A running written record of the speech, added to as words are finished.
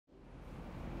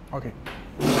Okay.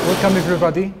 Welcome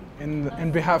everybody. In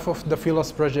behalf of the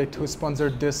Philos Project who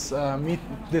sponsored this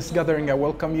this gathering, I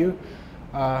welcome you.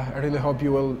 I really hope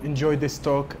you will enjoy this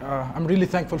talk. I'm really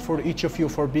thankful for each of you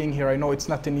for being here. I know it's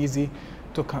not an easy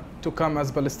to come as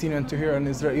Palestinian to hear an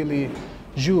Israeli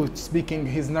Jew speaking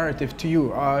his narrative to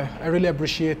you. I really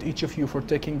appreciate each of you for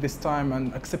taking this time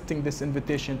and accepting this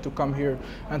invitation to come here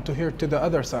and to hear to the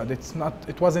other side.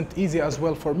 It wasn't easy as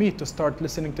well for me to start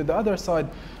listening to the other side,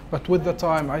 but with the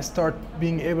time I start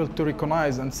being able to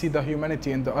recognize and see the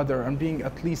humanity in the other and being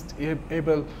at least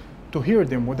able to hear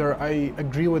them, whether I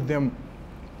agree with them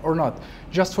or not.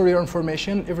 Just for your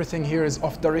information, everything here is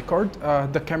off the record.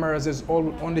 The cameras is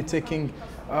only taking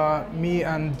me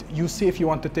and Yossi. If you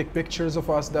want to take pictures of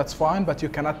us, that's fine, but you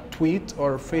cannot tweet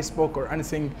or Facebook or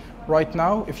anything right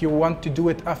now. If you want to do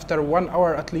it after 1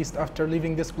 hour, at least after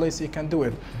leaving this place, you can do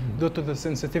it, due to the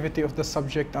sensitivity of the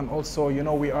subject, and also, you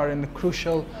know, we are in a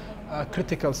crucial,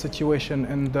 critical situation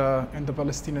in the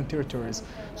Palestinian territories.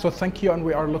 So thank you, and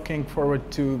we are looking forward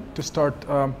to start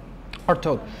our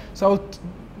talk. So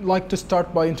like to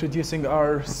start by introducing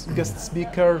our guest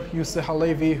speaker, Yossi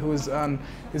Halevi, who is an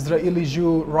Israeli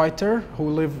Jew writer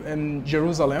who lives in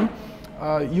Jerusalem.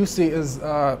 Yossi is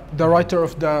the writer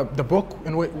of the book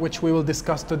in which we will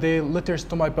discuss today, Letters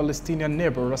to My Palestinian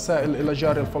Neighbour, رسائل إلى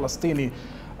جار الفلسطيني.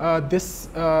 This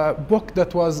book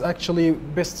that was actually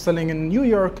best-selling in New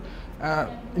York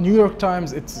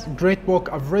Times. It's a great book.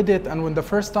 I've read it, and when the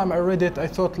first time I read it, I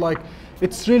thought like,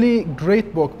 it's really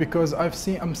great book because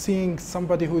I'm seeing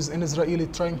somebody who's an Israeli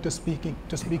trying to speak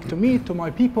to me, to my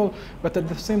people, but at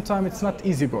the same time, it's not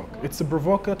easy book. It's a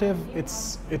provocative. It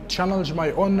challenged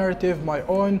my own narrative, my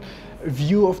own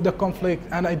view of the conflict,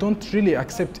 and I don't really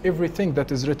accept everything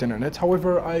that is written in it.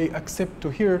 However, I accept to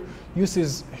hear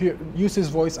Yossi's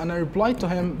voice, and I replied to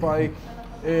him by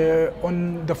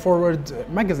on the Forward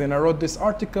magazine. I wrote this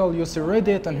article, Yossi read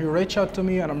it, and he reached out to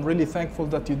me, and I'm really thankful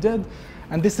that you did.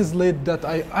 And this is late that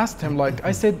I asked him, like,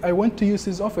 I said, I went to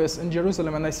Yossi's office in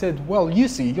Jerusalem, and I said, well,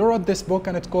 Yossi, you wrote this book,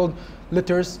 and it's called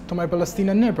Letters to My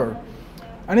Palestinian Neighbor.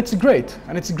 And it's great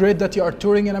that you are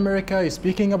touring in America, you're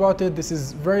speaking about it, this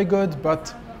is very good,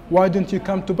 but why don't you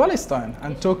come to Palestine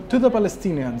and talk to the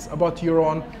Palestinians about your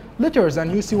own letters?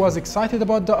 And Yossi was excited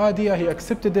about the idea, he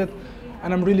accepted it,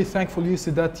 and I'm really thankful,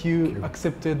 Yossi, that you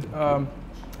accepted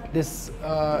this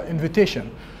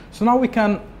invitation. So now we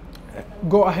can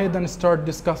go ahead and start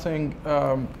discussing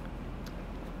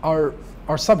our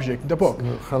subject, the book.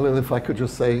 Khalil, if I could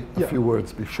just say a few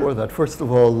words before that. First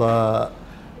of all,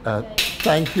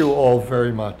 thank you all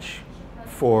very much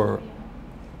for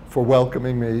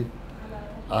welcoming me.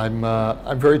 I'm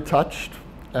very touched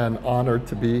and honored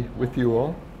to be with you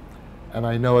all. And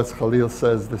I know, as Khalil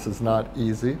says, this is not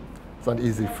easy. It's not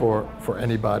easy for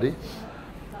anybody.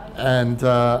 And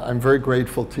I'm very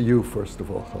grateful to you, first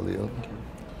of all, Khalil.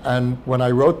 And when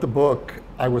I wrote the book,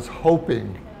 I was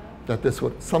hoping that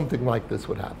something like this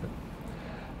would happen.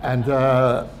 And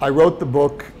I wrote the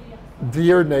book,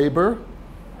 Dear Neighbor,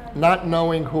 not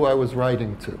knowing who I was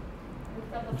writing to.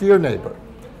 Dear Neighbor.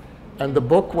 And the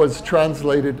book was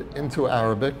translated into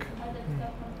Arabic.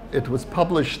 It was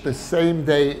published the same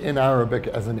day in Arabic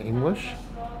as in English.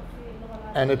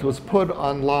 And it was put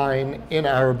online in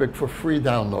Arabic for free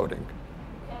downloading.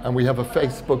 And we have a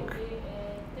Facebook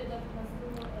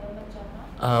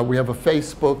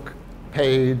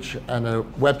page and a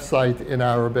website in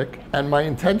Arabic. And my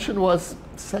intention was,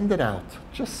 send it out,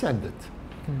 just send it.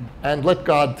 And let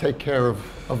God take care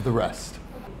of the rest.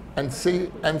 And see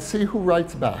who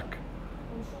writes back.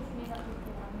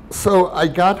 So I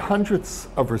got hundreds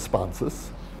of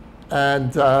responses,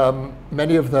 and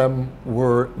many of them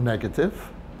were negative.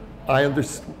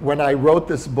 When I wrote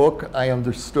this book, I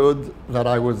understood that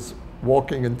I was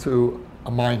walking into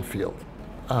a minefield.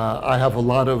 I have a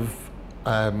lot of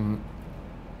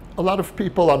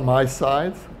people on my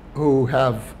side who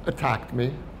have attacked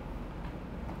me,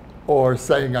 or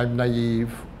saying I'm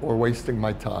naive or wasting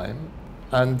my time,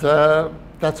 and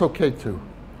that's okay too.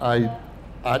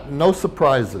 No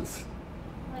surprises,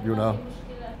 you know.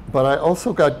 But I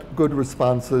also got good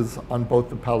responses on both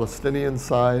the Palestinian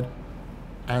side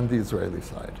and the Israeli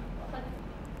side.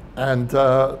 And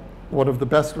one of the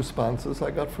best responses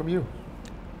I got from you.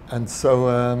 And so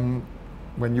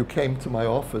when you came to my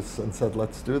office and said,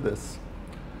 let's do this,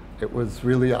 it was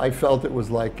really, I felt it was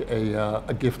like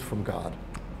a gift from God.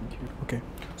 Okay.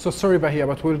 So sorry, Bahia,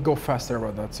 but we'll go faster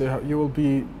about that. So you will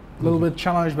be a little bit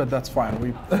challenged, but that's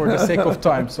fine. For the sake of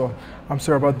time, so I'm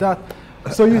sorry about that.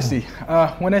 So you see,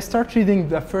 when I start reading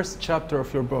the first chapter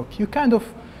of your book, you kind of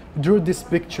drew this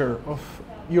picture of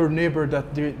your neighbor that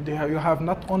you have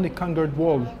not only conquered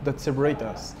wall that separate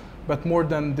us, but more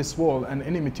than this wall, an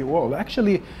enmity wall.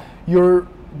 Actually, your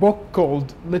book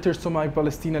called Letters to My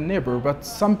Palestinian Neighbor, but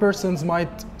some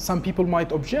people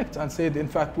might object and say, in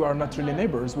fact, we are not really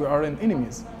neighbors, we are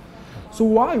enemies. So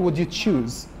why would you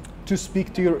choose to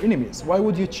speak to your enemies? Why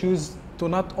would you choose to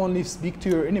not only speak to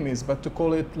your enemies, but to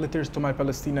call it Letters to My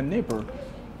Palestinian Neighbor,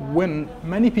 when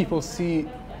many people see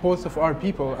both of our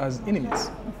people as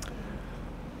enemies?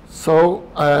 So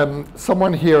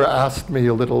someone here asked me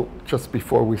a little just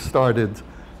before we started,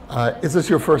 is this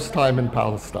your first time in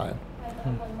Palestine?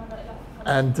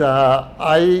 And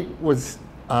I was,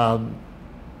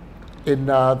 in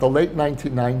the late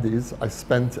 1990s, I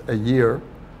spent a year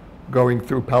going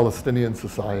through Palestinian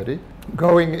society,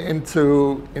 going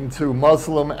into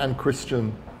Muslim and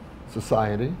Christian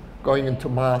society, going into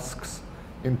mosques,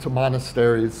 into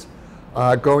monasteries,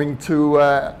 going to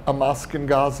a mosque in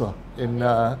Gaza, in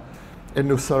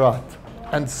Nusrat.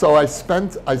 And so I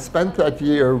spent that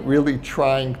year really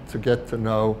trying to get to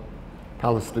know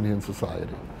Palestinian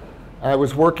society. I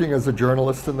was working as a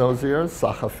journalist in those years,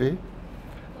 Sahafi,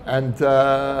 and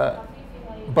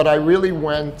but I really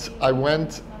went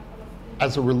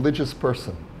as a religious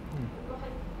person.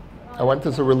 I went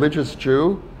as a religious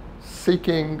Jew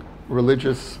seeking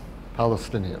religious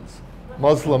Palestinians,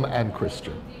 Muslim and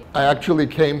Christian. I actually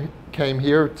came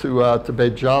here to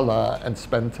Beit Jala and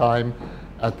spent time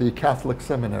at the Catholic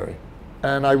seminary.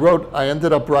 And I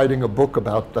ended up writing a book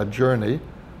about that journey.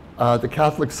 The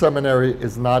Catholic seminary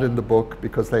is not in the book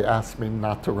because they asked me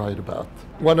not to write about.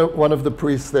 One of the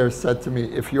priests there said to me,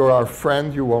 if you're our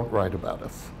friend, you won't write about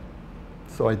us.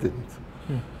 So I didn't.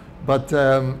 But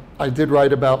I did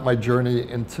write about my journey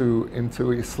into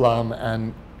Islam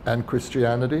and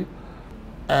Christianity.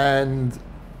 And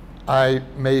I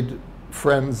made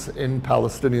friends in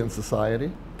Palestinian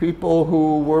society, people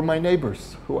who were my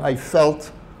neighbors, who I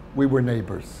felt we were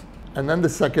neighbors. And then the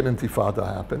Second Intifada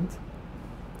happened.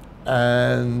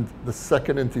 And the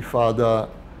Second Intifada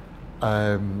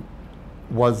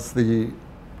was the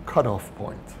cutoff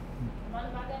point,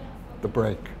 the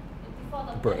break.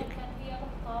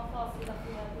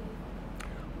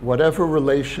 Whatever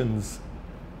relations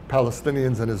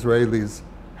Palestinians and Israelis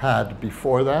had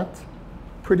before that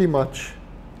pretty much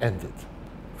ended.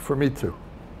 For me too.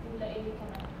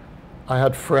 I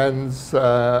had friends,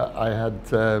 I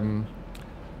had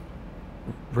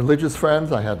religious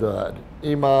friends, I had an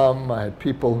imam, I had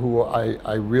people who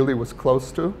I really was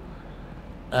close to,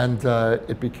 and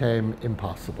it became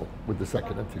impossible with the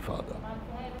Second Intifada.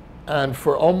 And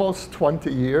for almost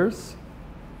 20 years,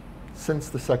 since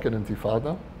the Second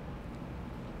Intifada,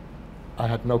 I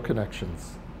had no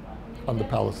connections on the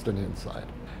Palestinian side.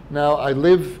 Now, I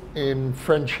live in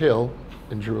French Hill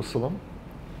in Jerusalem,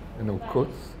 in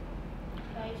Al-Quds,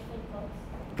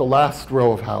 the last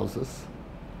row of houses,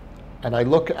 and I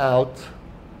look out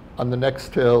on the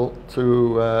next hill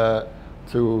to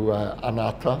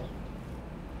Anata,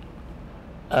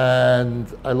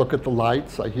 and I look at the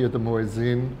lights, I hear the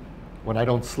muezzin. When I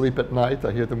don't sleep at night,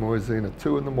 I hear the muezzin at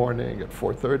 2 in the morning, at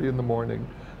 4:30 in the morning,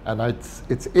 and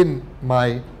it's in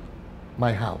my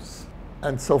house.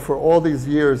 And so for all these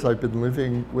years, I've been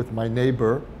living with my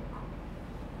neighbor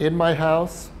in my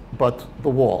house, but the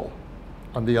wall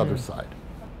on the other side.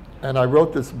 And I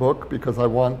wrote this book because I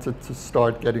wanted to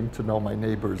start getting to know my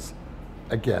neighbors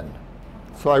again.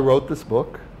 So I wrote this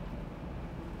book,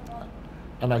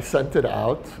 and I sent it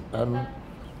out,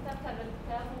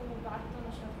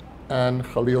 and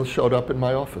Khalil showed up in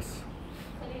my office.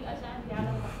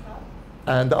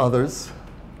 And others,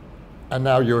 and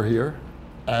now you're here,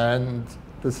 and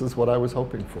this is what I was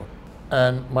hoping for.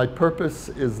 And my purpose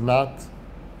is not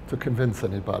to convince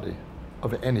anybody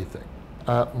of anything.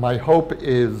 My hope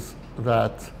is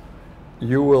that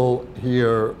you will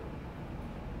hear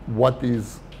what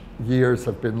these years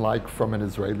have been like from an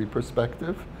Israeli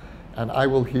perspective, and I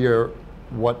will hear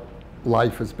what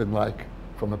life has been like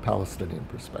from a Palestinian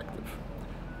perspective.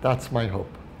 That's my hope.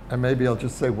 And maybe I'll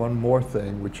just say one more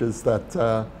thing, which is that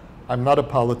I'm not a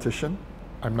politician,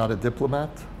 I'm not a diplomat,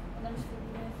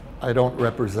 I don't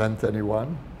represent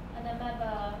anyone.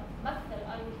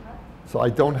 So I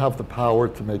don't have the power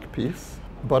to make peace,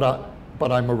 but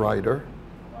I'm a writer.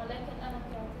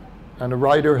 And a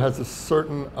writer has a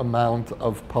certain amount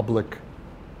of public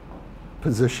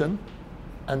position.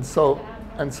 And so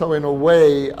in a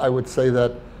way, I would say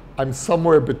that I'm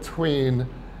somewhere between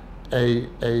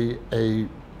a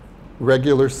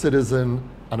regular citizen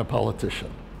and a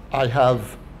politician.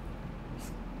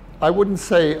 I wouldn't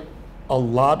say a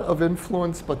lot of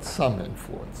influence, but some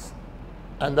influence.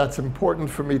 And that's important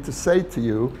for me to say to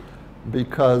you,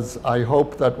 because I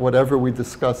hope that whatever we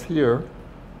discuss here,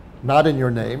 not in your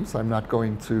names, I'm not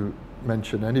going to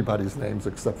mention anybody's names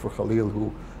except for Khalil,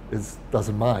 who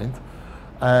doesn't mind.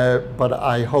 But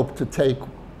I hope to take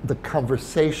the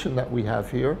conversation that we have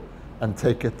here and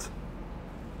take it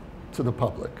to the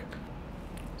public.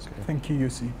 Thank you,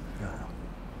 Yossi.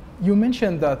 You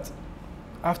mentioned that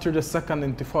after the second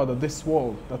Intifada, this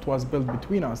wall that was built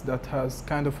between us that has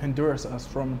kind of hindered us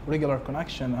from regular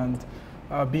connection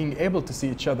and being able to see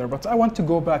each other. But I want to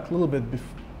go back a little bit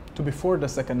to before the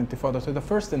second Intifada, to the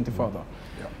first Intifada.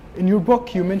 Yeah. In your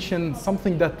book, you mentioned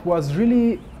something that was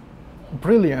really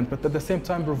brilliant, but at the same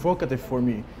time provocative for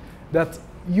me. That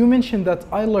you mentioned that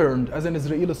I learned as an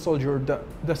Israeli soldier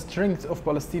the strength of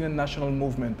Palestinian national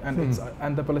movement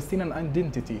and the Palestinian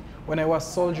identity when I was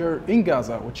soldier in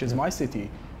Gaza, which is my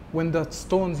city, when the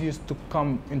stones used to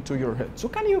come into your head. So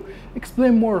can you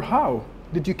explain more how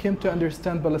did you came to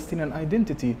understand Palestinian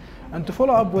identity? And to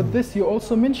follow up with this, you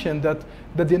also mentioned that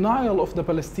the denial of the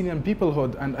Palestinian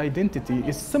peoplehood and identity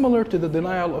is similar to the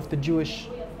denial of the Jewish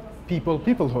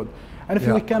peoplehood. And if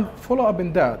we can follow up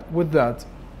with that,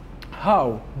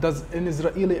 how does an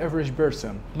Israeli average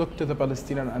person look to the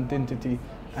Palestinian identity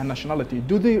and nationality?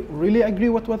 Do they really agree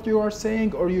with what you are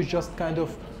saying, or are you just kind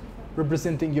of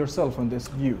representing yourself on this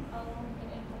view?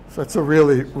 So it's a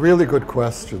really, really good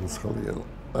question, Khalil.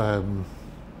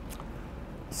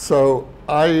 So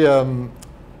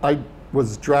I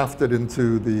was drafted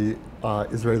into the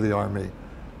Israeli army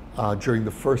during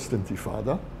the first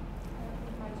Intifada.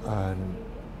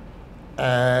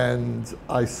 And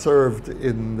I served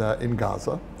in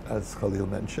Gaza, as Khalil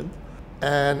mentioned.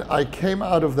 And I came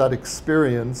out of that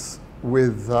experience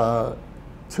with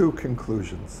two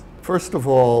conclusions. First of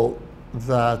all,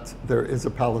 that there is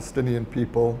a Palestinian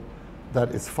people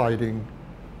that is fighting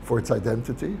for its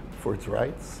identity, for its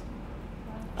rights,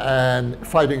 and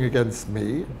fighting against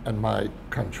me and my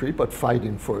country, but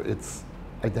fighting for its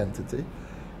identity.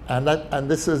 And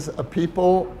this is a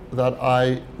people that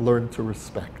I learned to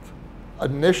respect.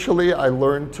 Initially, I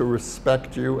learned to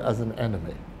respect you as an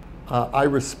enemy. I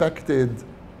respected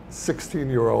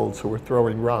 16-year-olds who were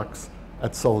throwing rocks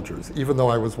at soldiers. Even though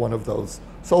I was one of those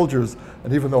soldiers,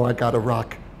 and even though I got a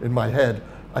rock in my head,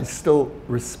 I still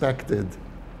respected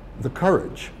the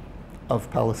courage of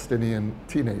Palestinian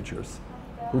teenagers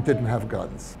who didn't have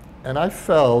guns. And I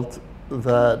felt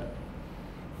that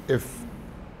if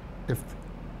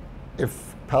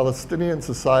Palestinian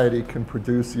society can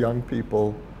produce young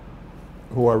people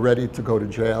who are ready to go to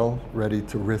jail, ready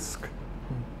to risk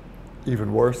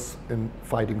even worse in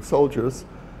fighting soldiers,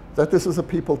 that this is a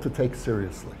people to take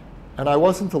seriously. And I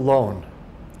wasn't alone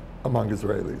among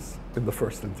Israelis in the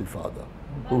first Intifada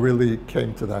who really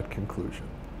came to that conclusion.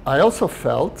 I also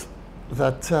felt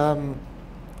that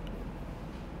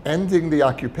ending the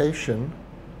occupation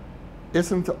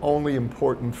isn't only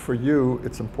important for you,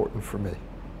 it's important for me,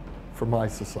 for my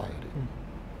society.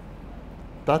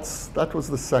 That was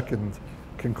the second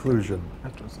conclusion.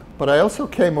 But I also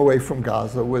came away from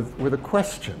Gaza with a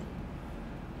question,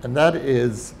 and that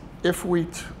is, if we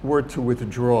were to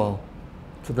withdraw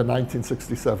to the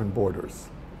 1967 borders,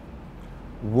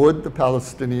 would the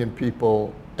Palestinian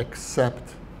people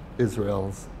accept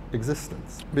Israel's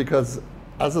existence? Because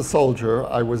as a soldier,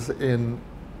 I was in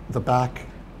the back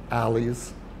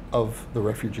alleys of the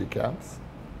refugee camps,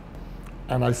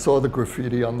 and I saw the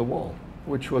graffiti on the wall,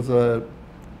 which was a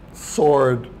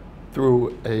sword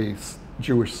through a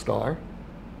Jewish star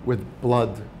with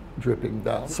blood dripping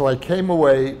down. So I came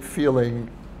away feeling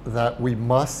that we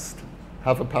must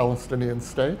have a Palestinian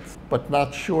state, but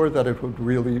not sure that it would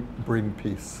really bring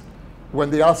peace.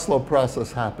 When the Oslo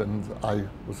process happened, I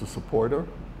was a supporter.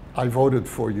 I voted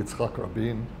for Yitzhak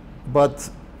Rabin, but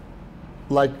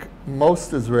like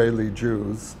most Israeli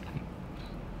Jews,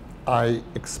 I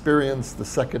experienced the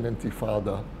second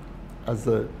Intifada as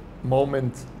a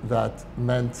moment that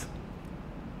meant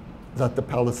that the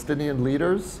Palestinian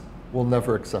leaders will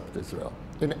never accept Israel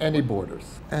in any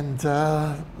borders. And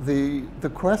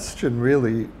the question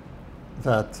really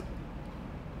that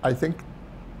I think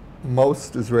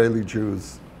most Israeli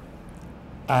Jews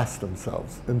asked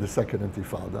themselves in the second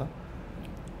Intifada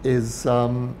is,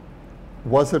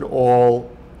 was it all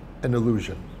an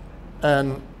illusion?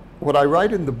 And what I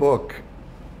write in the book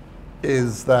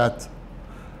is that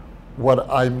what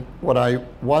I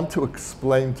want to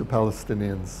explain to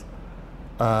Palestinians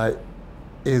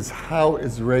is how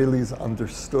Israelis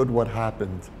understood what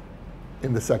happened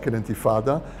in the second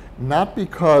Intifada, not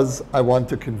because I want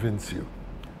to convince you.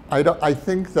 I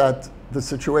think that the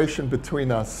situation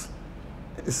between us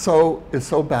is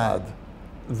so bad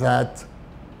that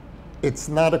it's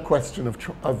not a question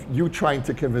of you trying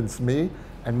to convince me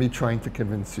and me trying to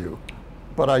convince you.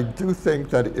 But I do think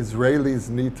that Israelis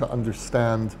need to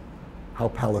understand how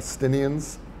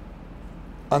Palestinians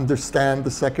understand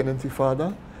the Second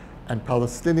Intifada, and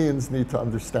Palestinians need to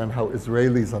understand how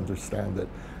Israelis understand it,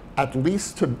 at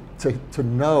least to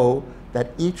know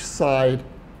that each side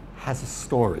has a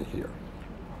story here.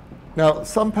 Now,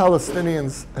 some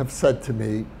Palestinians have said to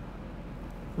me,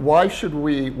 why should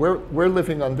we're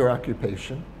living under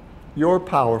occupation, you're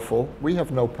powerful, we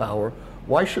have no power,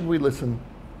 why should we listen?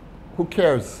 Who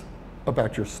cares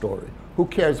about your story? Who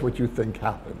cares what you think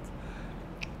happened?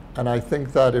 And I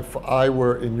think that if I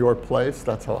were in your place,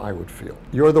 that's how I would feel.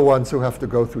 You're the ones who have to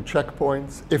go through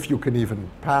checkpoints, if you can even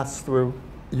pass through.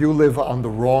 You live on the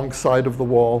wrong side of the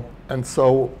wall, and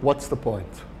so what's the point?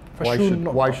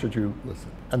 Why should you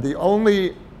listen? And the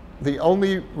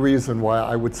only reason why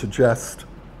I would suggest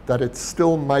that it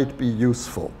still might be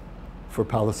useful for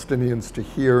Palestinians to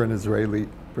hear an Israeli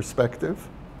perspective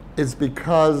is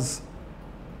because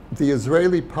the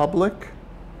Israeli public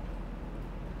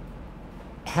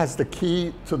has the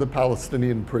key to the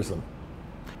Palestinian prison.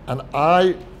 And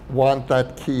I want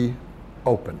that key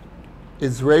open.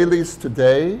 Israelis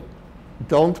today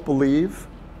don't believe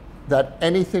that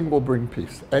anything will bring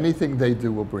peace. Anything they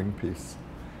do will bring peace.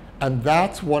 And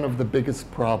that's one of the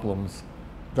biggest problems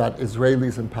that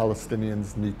Israelis and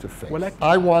Palestinians need to face. Well,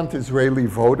 I want Israeli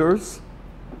voters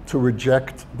to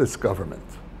reject this government.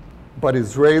 But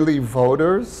Israeli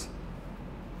voters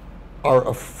are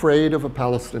afraid of a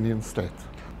Palestinian state.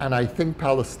 And I think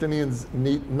Palestinians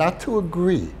need not to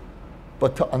agree,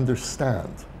 but to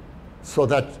understand, so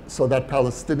that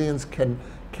Palestinians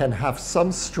can have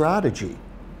some strategy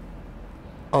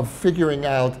of figuring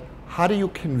out how do you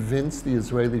convince the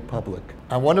Israeli public.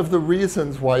 And one of the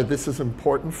reasons why this is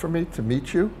important for me to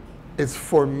meet you is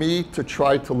for me to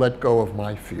try to let go of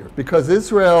my fear. Because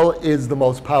Israel is the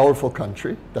most powerful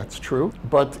country, that's true,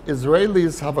 but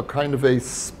Israelis have a kind of a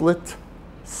split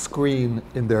screen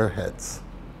in their heads.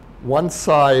 One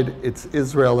side, it's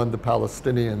Israel and the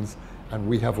Palestinians, and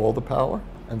we have all the power.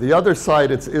 And the other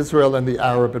side, it's Israel and the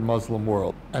Arab and Muslim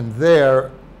world. And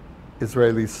there,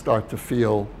 Israelis start to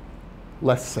feel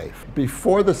less safe.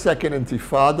 Before the Second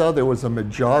Intifada, there was a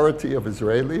majority of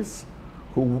Israelis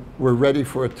who were ready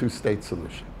for a two-state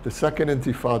solution. The Second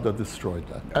Intifada destroyed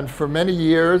that. And for many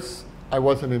years, I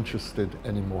wasn't interested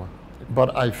anymore.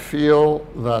 But I feel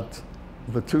that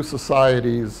the two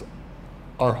societies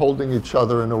are holding each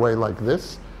other in a way like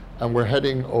this, and we're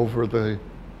heading over the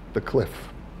cliff.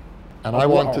 And I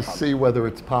want to see whether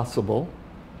it's possible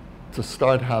to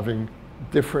start having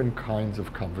different kinds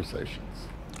of conversations.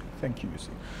 Thank you, Yossi.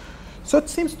 So it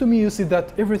seems to me, Yossi,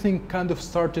 that everything kind of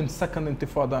started in Second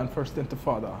Intifada and First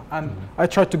Intifada. And I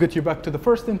tried to get you back to the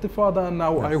First Intifada, and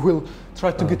now I will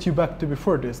try to get you back to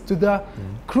before this, to the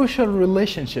crucial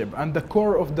relationship and the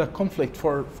core of the conflict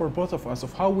for both of us,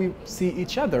 of how we see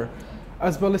each other.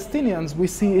 As Palestinians, we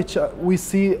see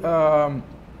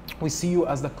you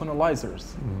as the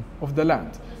colonizers of the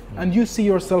land. And you see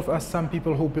yourself as some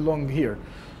people who belong here.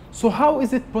 So how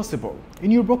is it possible?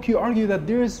 In your book, you argue that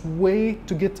there is a way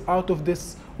to get out of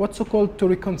this, what's so-called to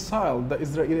reconcile the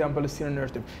Israeli and Palestinian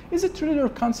narrative. Is it really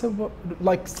reconcilable,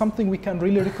 like something we can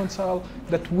really reconcile,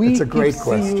 that we see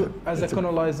you as a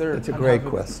colonizer? It's a great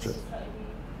question.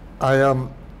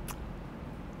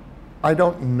 I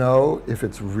don't know if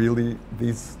it's really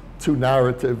these two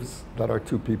narratives that our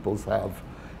two peoples have,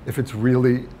 if it's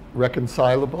really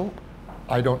reconcilable.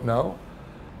 I don't know.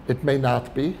 It may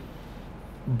not be.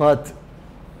 But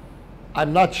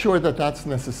I'm not sure that that's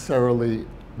necessarily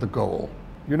the goal.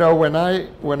 You know, when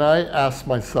I ask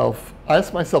myself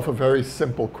a very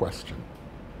simple question,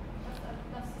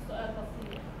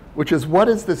 which is, what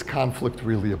is this conflict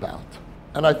really about?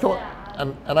 And I thought,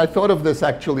 and I thought of this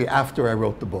actually after I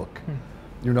wrote the book.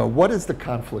 You know, what is the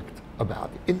conflict about?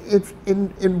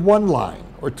 In one line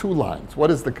or two lines,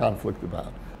 what is the conflict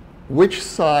about? Which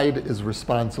side is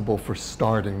responsible for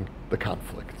starting the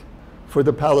conflict? For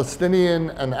the Palestinian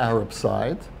and Arab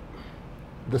side,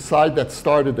 the side that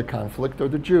started the conflict are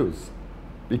the Jews,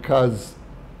 because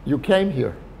you came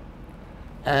here.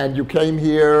 And you came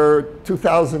here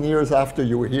 2,000 years after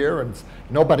you were here, and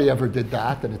nobody ever did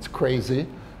that, and it's crazy.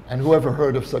 And whoever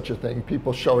heard of such a thing,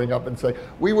 people showing up and say,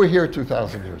 we were here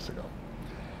 2,000 years ago.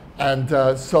 And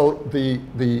so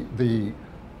the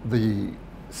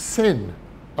sin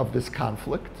of this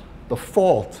conflict, the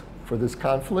fault for this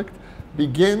conflict,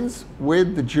 begins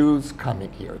with the Jews coming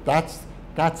here. That's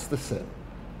the sin.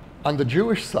 On the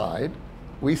Jewish side,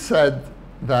 we said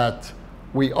that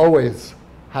we always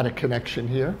had a connection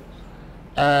here,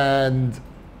 and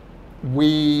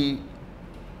we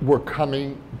were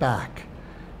coming back.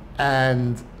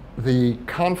 And the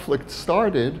conflict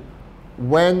started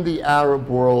when the Arab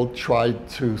world tried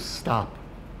to stop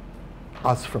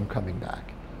us from coming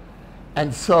back.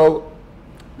 And so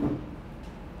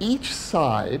each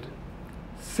side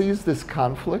sees this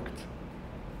conflict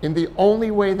in the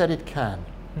only way that it can.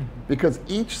 Because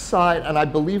each side, and I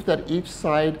believe that each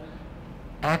side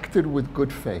acted with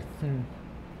good faith.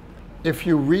 If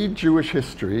you read Jewish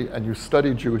history and you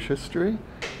study Jewish history,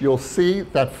 you'll see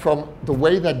that from the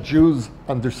way that Jews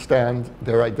understand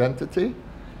their identity,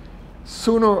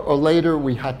 sooner or later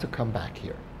we had to come back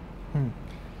here.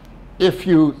 If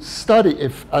you study,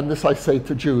 and this I say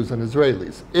to Jews and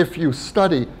Israelis, if you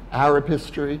study Arab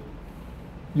history,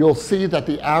 you'll see that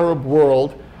the Arab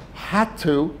world had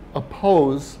to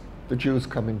oppose the Jews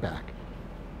coming back.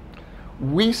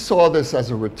 We saw this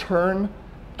as a return,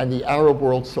 and the Arab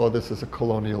world saw this as a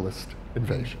colonialist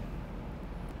invasion.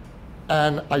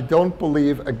 And I don't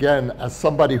believe, again, as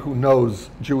somebody who knows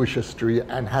Jewish history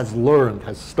and has learned,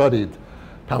 has studied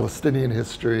Palestinian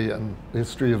history and the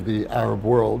history of the Arab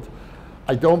world,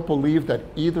 I don't believe that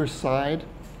either side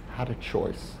had a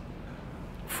choice.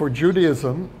 For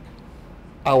Judaism,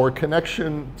 our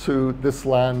connection to this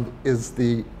land is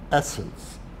the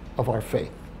essence of our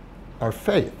faith. Our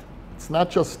faith. It's not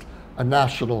just a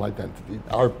national identity.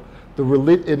 The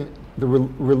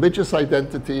religious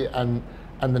identity and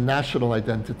the national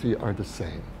identity are the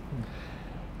same.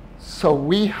 So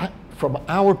from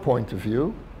our point of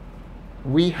view,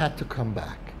 we had to come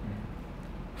back.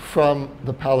 From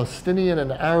the Palestinian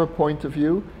and Arab point of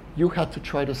view, you had to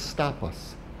try to stop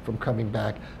us from coming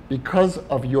back because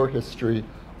of your history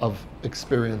of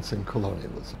experiencing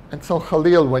colonialism. And so,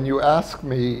 Khalil, when you ask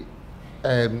me,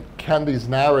 can these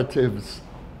narratives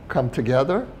come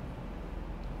together?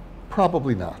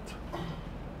 Probably not.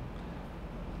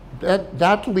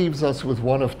 That leaves us with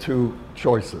one of two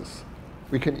choices.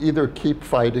 We can either keep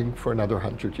fighting for another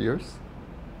 100 years,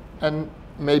 and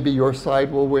maybe your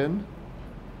side will win.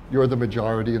 You're the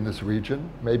majority in this region.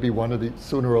 Maybe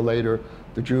sooner or later,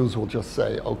 the Jews will just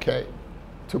say, okay,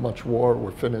 too much war,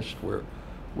 we're finished,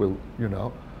 we'll, you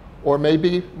know. Or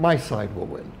maybe my side will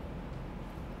win.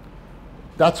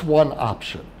 That's one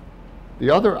option. The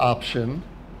other option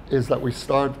is that we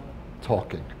start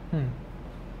talking.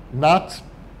 Not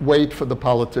wait for the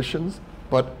politicians,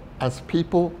 but as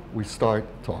people, we start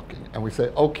talking. And we say,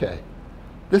 okay,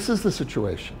 this is the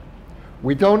situation.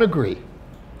 We don't agree.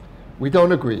 We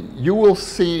don't agree. You will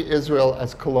see Israel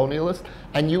as colonialist,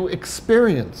 and you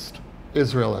experienced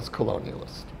Israel as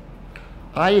colonialist.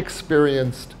 I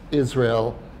experienced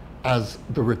Israel as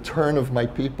the return of my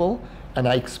people, and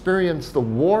I experienced the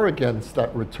war against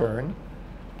that return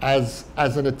as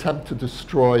an attempt to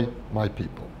destroy my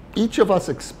people. Each of us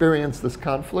experienced this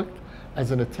conflict as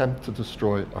an attempt to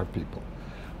destroy our people.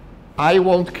 I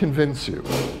won't convince you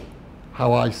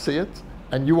how I see it,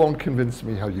 and you won't convince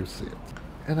me how you see it.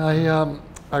 And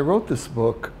I wrote this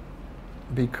book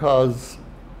because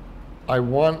I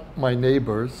want my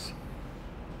neighbors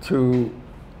to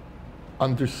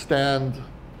understand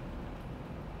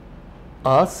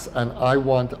us, and I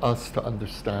want us to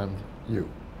understand you.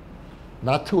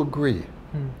 Not to agree.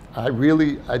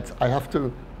 I have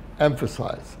to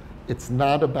emphasize, it's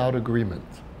not about agreement.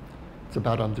 It's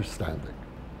about understanding.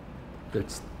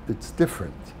 It's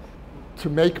different. To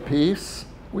make peace,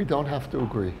 we don't have to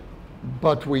agree.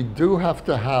 But we do have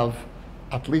to have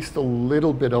at least a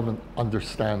little bit of an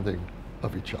understanding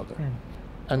of each other.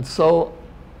 And so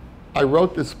I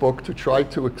wrote this book to try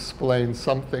to explain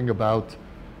something about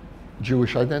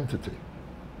Jewish identity.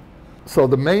 So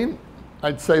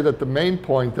I'd say that the main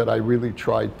point that I really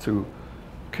tried to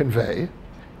convey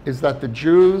is that the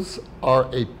Jews are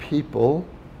a people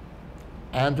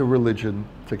and a religion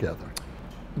together,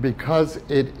 because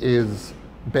it is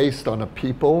based on a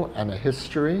people and a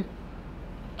history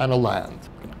and a land.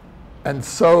 And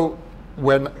so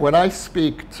when I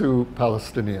speak to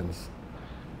Palestinians,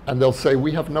 and they'll say,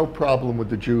 we have no problem with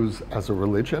the Jews as a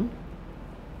religion.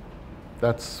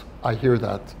 I hear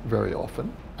that very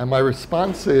often. And my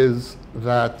response is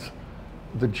that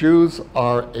the Jews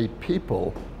are a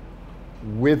people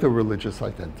with a religious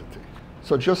identity.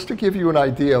 So just to give you an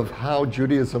idea of how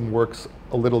Judaism works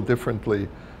a little differently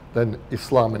than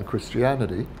Islam and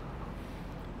Christianity,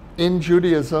 in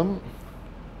Judaism,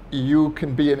 you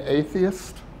can be an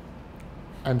atheist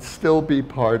and still be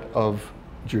part of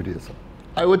Judaism.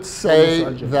 I would say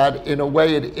that in a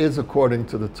way it is according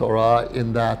to the Torah,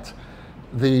 in that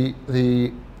the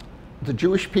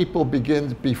Jewish people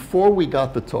begins before we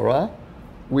got the Torah.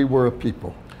 We were a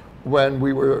people. When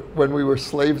we were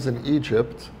slaves in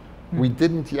Egypt, We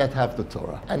didn't yet have the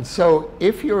Torah. And so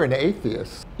if you're an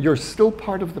atheist, you're still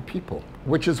part of the people,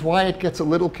 which is why it gets a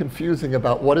little confusing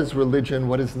about what is religion,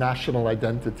 what is national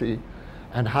identity,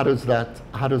 and how does that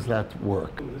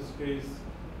work? In this case,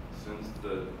 since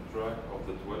the track of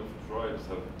the 12 tribes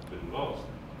have been lost,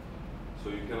 so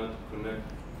you cannot connect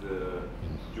the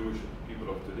Jewish people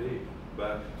of today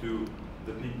back to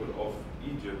the people of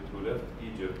Egypt who left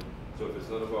Egypt. So if it's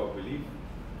not about belief,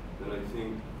 then I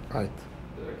think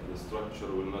the structure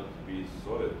will not be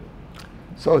solid.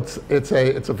 So it's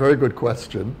a very good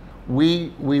question.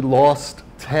 We lost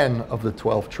 10 of the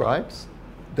 12 tribes.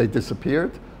 They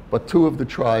disappeared, but 2 of the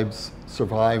tribes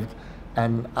survived,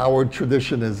 and our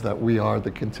tradition is that we are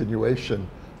the continuation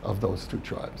of those 2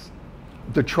 tribes.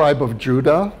 The tribe of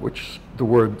Judah, which the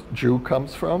word Jew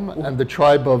comes from, and the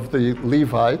tribe of the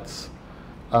Levites,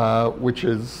 which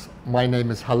is, my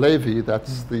name is Halevi,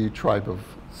 that's the tribe of.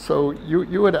 So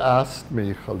you had asked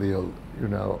me, Khalil,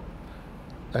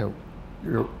 an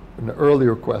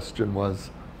earlier question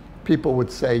was, people would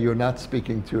say you're not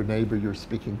speaking to your neighbor, you're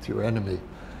speaking to your enemy.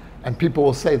 And people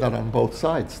will say that on both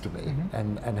sides to me,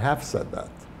 and have said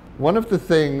that. One of the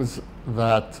things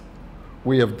that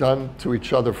we have done to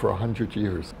each other for 100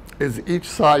 years is each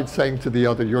side saying to the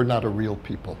other, you're not a real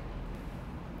people.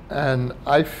 And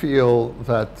I feel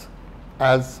that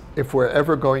if we're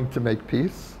ever going to make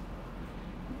peace,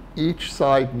 each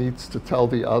side needs to tell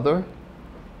the other,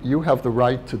 you have the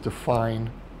right to define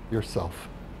yourself.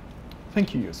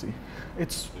 Thank you, Yossi.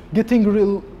 It's getting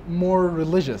more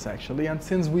religious, actually. And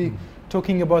since we're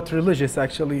talking about religious,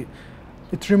 actually,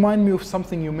 it reminds me of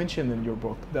something you mentioned in your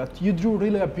book, that you drew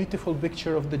really a beautiful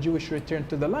picture of the Jewish return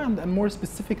to the land, and more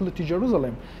specifically to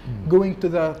Jerusalem, going to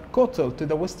the Kotel, to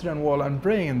the Western Wall, and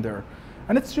praying there.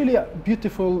 And it's really a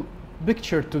beautiful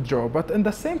picture to draw. But in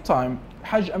the same time,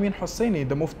 Hajj Amin Husseini,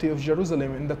 the Mufti of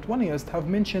Jerusalem in the 20s, have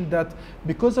mentioned that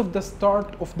because of the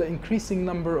start of the increasing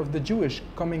number of the Jewish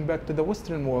coming back to the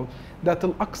Western Wall, that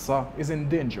Al-Aqsa is in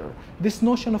danger. This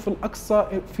notion of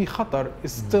Al-Aqsa fi Khatar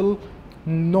is still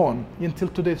known until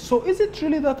today. So is it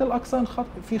really that Al-Aqsa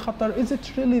fi Khatar? Is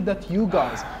it really that you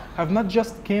guys have not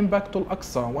just came back to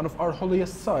Al-Aqsa, one of our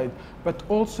holiest sites, but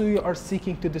also you are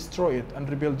seeking to destroy it and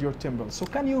rebuild your temple? So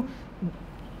can you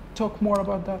talk more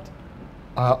about that?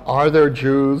 Are there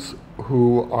Jews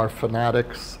who are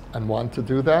fanatics and want to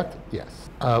do that? Yes.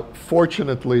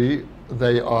 Fortunately,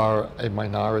 they are a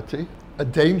minority, a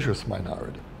dangerous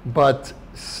minority, but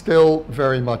still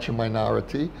very much a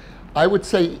minority. I would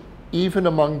say even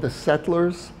among the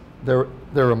settlers,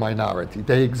 they're a minority.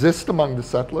 They exist among the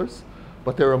settlers,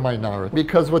 but they're a minority.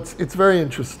 Because it's very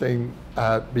interesting,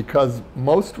 because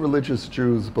most religious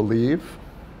Jews believe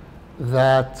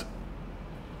that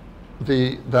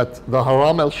the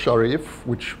Haram el-Sharif,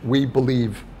 which we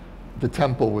believe the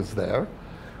temple was there,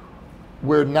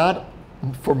 we're not,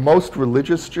 for most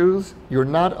religious Jews, you're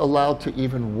not allowed to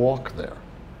even walk there.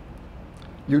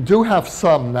 You do have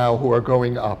some now who are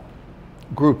going up,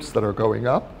 groups that are going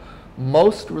up.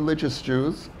 Most religious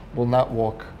Jews will not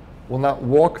walk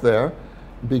there,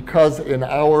 because in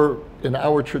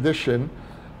our tradition,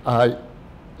 the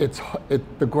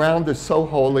ground is so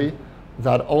holy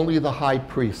that only the high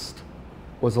priest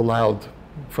was allowed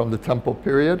from the temple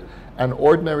period, and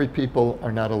ordinary people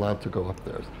are not allowed to go up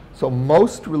there. So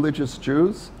most religious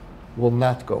Jews will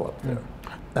not go up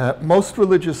there. Most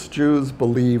religious Jews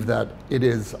believe that it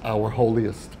is our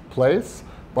holiest place,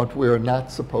 but we are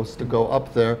not supposed to go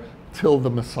up there till the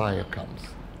Messiah comes.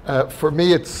 For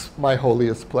me, it's my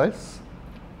holiest place.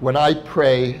 When I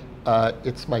pray,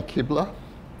 it's my Qibla.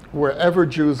 Wherever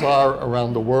Jews are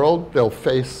around the world, they'll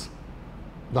face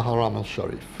the Haram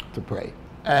al-Sharif to pray.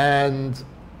 And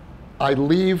I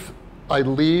leave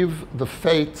the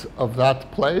fate of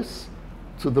that place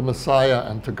to the Messiah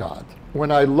and to God.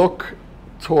 When I look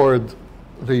toward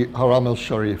the Haram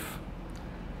al-Sharif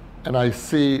and I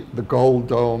see the gold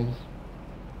dome,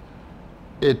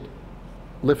 it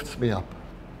lifts me up.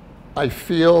 I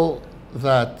feel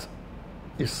that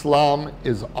Islam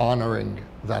is honoring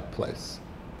that place.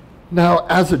 Now,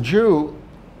 as a Jew,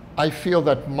 I feel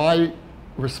that my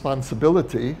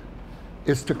responsibility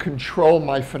is to control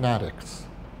my fanatics.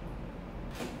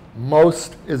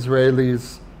 Most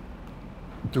Israelis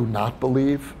do not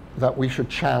believe that we should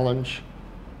challenge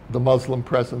the Muslim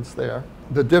presence there.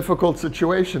 The difficult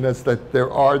situation is that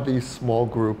there are these small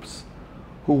groups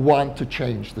who want to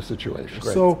change the situation.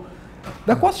 So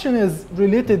the question is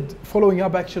related, following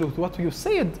up actually with what you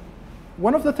said.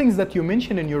 One of the things that you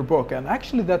mentioned in your book, and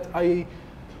actually that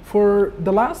for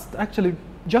the last, actually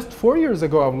just 4 years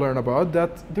ago, I've learned about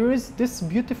that there is this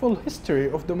beautiful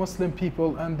history of the Muslim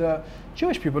people and the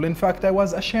Jewish people. In fact, I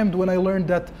was ashamed when I learned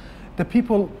that the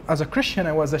people, as a Christian,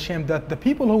 I was ashamed that the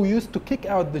people who used to kick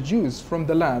out the Jews from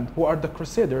the land, who are the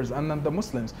Crusaders and then the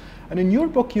Muslims. And in your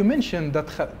book, you mentioned that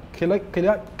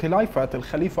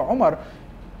Khalifa Umar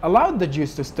allowed the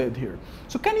Jews to stay here.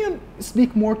 So can you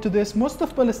speak more to this? Most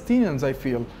of Palestinians, I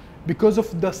feel, because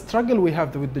of the struggle we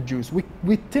have with the Jews,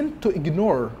 we tend to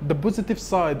ignore the positive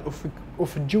side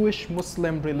of a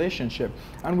Jewish-Muslim relationship,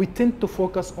 and we tend to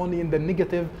focus only in the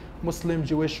negative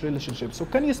Muslim-Jewish relationship. So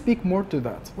can you speak more to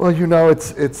that? Well, you know,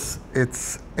 it's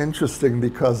interesting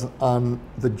because on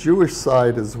the Jewish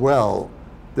side as well,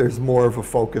 there's more of a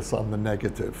focus on the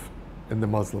negative in the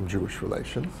Muslim-Jewish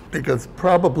relations, because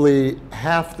probably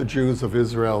half the Jews of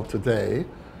Israel today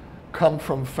come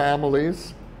from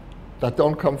families that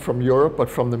don't come from Europe, but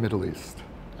from the Middle East.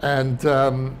 And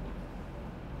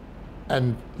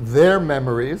their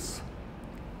memories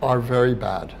are very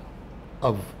bad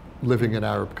of living in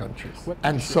Arab countries.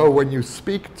 And so when you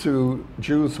speak to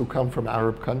Jews who come from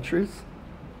Arab countries,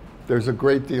 there's a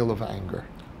great deal of anger.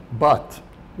 But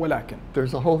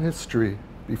there's a whole history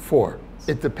before.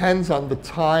 It depends on the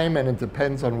time and it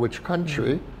depends on which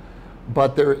country,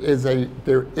 but there is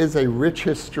a rich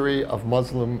history of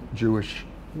Muslim-Jewish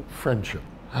friendship.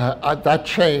 That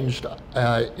changed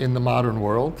in the modern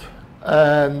world.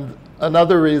 And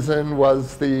another reason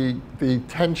was the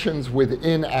tensions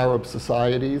within Arab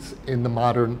societies in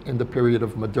the period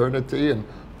of modernity and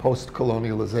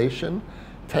post-colonialization,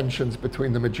 tensions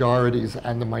between the majorities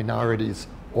and the minorities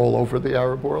all over the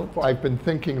Arab world. I've been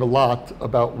thinking a lot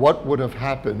about what would have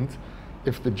happened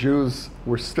if the Jews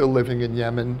were still living in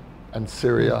Yemen and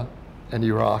Syria and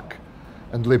Iraq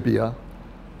and Libya.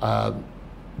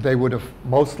 They would have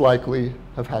most likely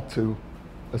have had to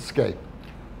escape.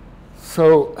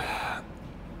 So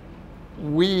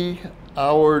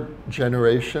our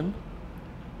generation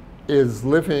is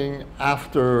living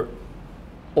after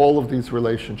all of these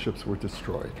relationships were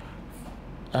destroyed.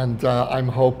 And I'm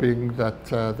hoping that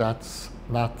that's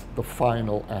not the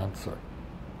final answer,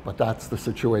 but that's the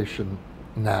situation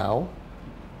now.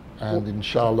 And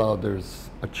inshallah, there's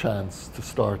a chance to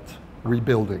start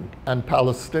rebuilding. And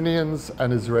Palestinians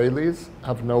and Israelis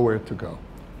have nowhere to go.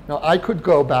 Now, I could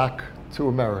go back to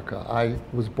America. I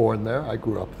was born there, I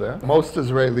grew up there. Most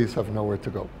Israelis have nowhere to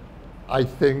go. I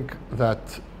think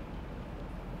that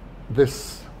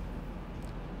this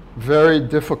very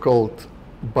difficult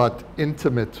but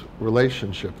intimate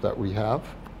relationship that we have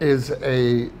is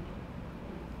an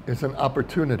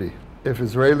opportunity. If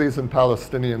Israelis and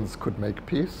Palestinians could make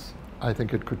peace, I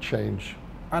think it could change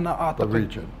the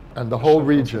region. And the whole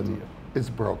region is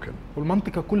broken.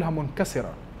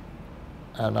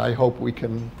 And I hope we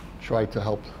can try to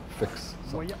help fix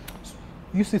something.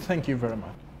 Yossi, thank you very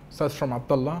much. Starts from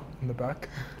Abdullah in the back.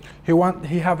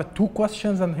 He have 2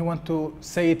 questions and he want to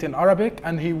say it in Arabic,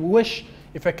 and he wish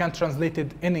if I can translate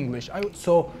it in English.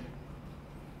 So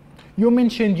you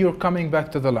mentioned you're coming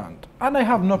back to the land, and I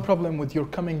have no problem with your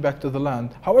coming back to the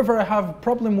land. However, I have a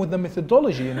problem with the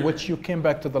methodology in which you came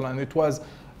back to the land. It was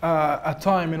a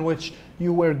time in which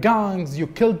you were gangs, you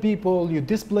killed people, you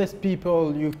displaced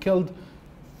people, you killed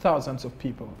thousands of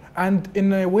people. And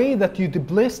in a way that you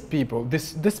displaced people,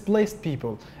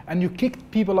 and you kicked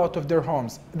people out of their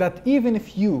homes, that even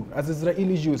if you, as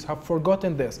Israeli Jews, have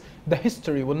forgotten this, the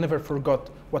history will never forget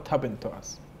what happened to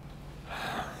us.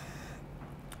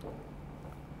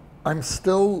 I'm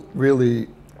still really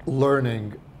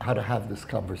learning how to have this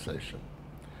conversation,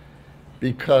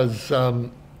 because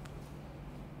the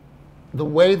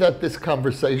way that this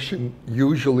conversation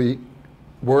usually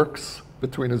works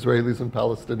between Israelis and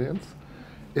Palestinians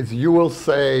is you will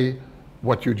say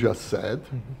what you just said,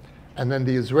 and then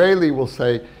the Israeli will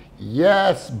say,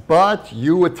 yes, but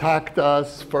you attacked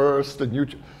us first, and you...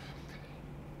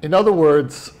 In other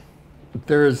words,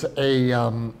 there's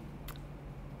a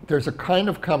kind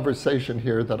of conversation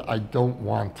here that I don't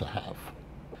want to have.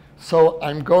 So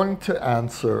I'm going to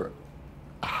answer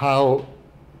how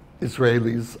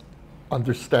Israelis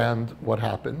understand what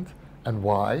happened and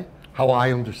why, how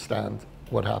I understand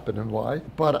what happened and why,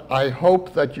 but I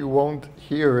hope that you won't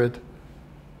hear it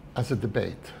as a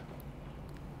debate.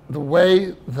 The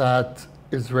way that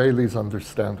Israelis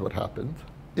understand what happened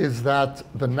is that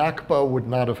the Nakba would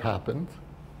not have happened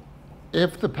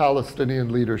if the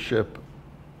Palestinian leadership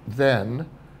then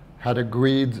had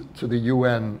agreed to the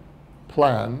UN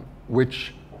plan,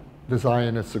 which the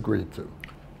Zionists agreed to.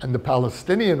 And the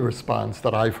Palestinian response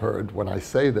that I've heard when I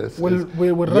say this is,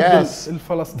 yes,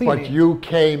 but you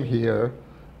came here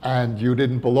and you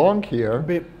didn't belong here.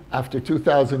 After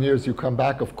 2,000 years you come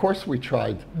back, of course we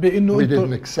tried. We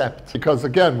didn't accept. Because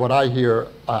again, what I hear,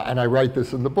 and I write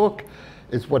this in the book,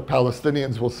 is what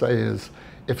Palestinians will say is,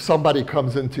 if somebody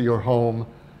comes into your home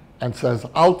and says,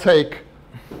 I'll take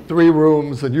 3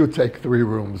 rooms and you take 3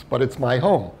 rooms, but it's my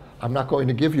home. I'm not going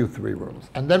to give you 3 rooms.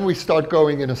 And then we start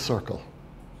going in a circle.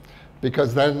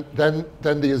 Because then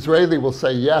the Israeli will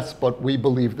say, yes, but we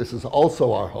believe this is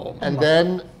also our home. And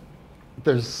then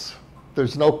there's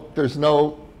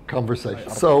no conversation.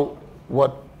 So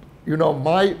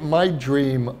my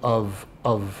dream of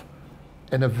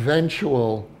an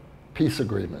eventual peace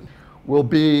agreement will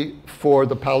be for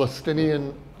the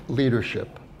Palestinian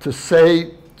leadership to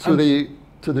say to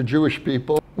the Jewish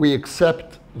people, we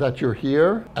accept that you're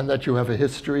here and that you have a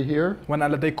history here.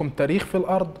 وأن لديكم تاريخ في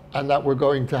الأرض. And that we're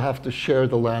going to have to share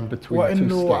the land between 2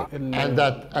 states.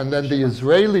 And then the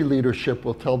Israeli leadership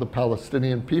will tell the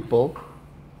Palestinian people,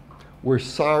 we're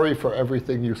sorry for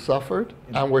everything you suffered,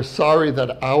 and we're sorry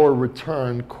that our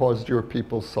return caused your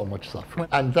people so much suffering.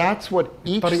 And that's what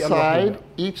each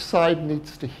side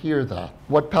needs to hear that.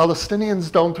 What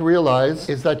Palestinians don't realize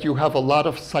is that you have a lot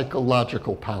of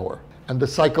psychological power. And the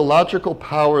psychological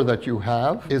power that you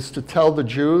have is to tell the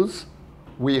Jews,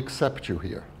 we accept you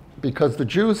here. Because the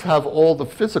Jews have all the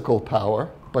physical power,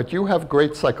 but you have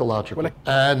great psychological.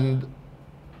 And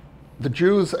the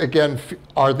Jews, again,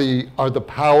 are the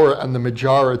power and the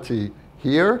majority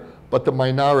here, but the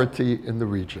minority in the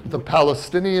region. The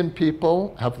Palestinian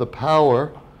people have the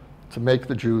power to make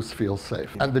the Jews feel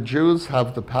safe. And the Jews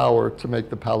have the power to make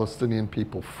the Palestinian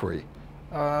people free.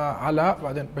 علاء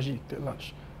بعدين بجي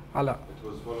تقلقش. علاء. It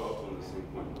was follow up on the same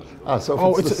point. So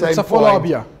if it's the same it's a follow up,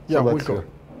 yeah. So Yeah, we'll go.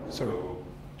 Sorry.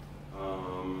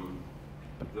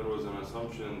 There was an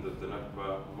assumption that the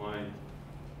Nakba might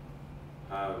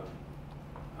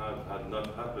had not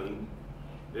happened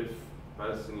if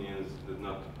Palestinians did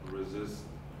not resist.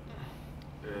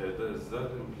 Does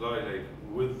that imply, like,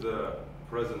 with the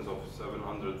presence of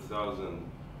 700,000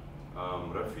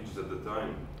 refugees at the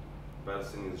time,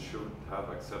 Palestinians should have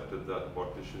accepted that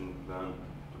partition plan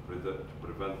to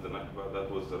prevent the Nakba?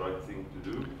 That was the right thing to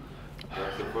do?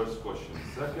 That's the first question.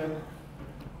 Second,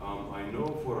 I know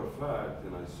for a fact,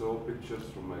 and I saw pictures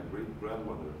from my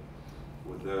great-grandmother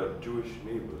with their Jewish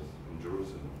neighbors in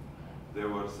Jerusalem. They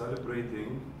were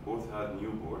celebrating, both had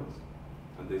newborns,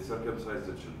 and they circumcised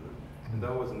the children. And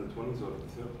that was in the 20s or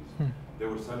the 30s. They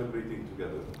were celebrating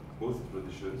together, both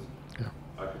traditions. Yeah.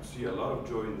 I could see a lot of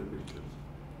joy in the pictures.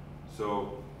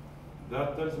 So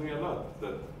that tells me a lot,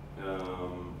 that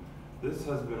this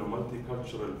has been a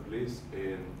multicultural place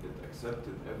and it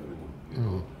accepted everyone. You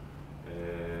know?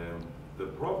 The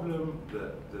problem,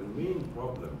 the main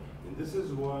problem, and this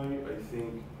is why I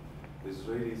think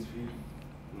Israelis feel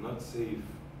not safe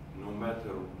no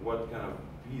matter what kind of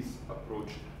peace approach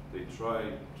they try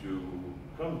to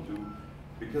come to,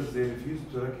 because they refuse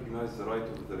to recognize the right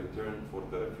of the return for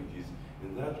the refugees.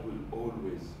 And that will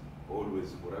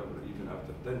always, forever, even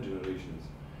after 10 generations,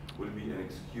 will be an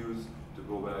excuse to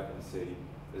go back and say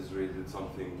Israel did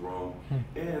something wrong.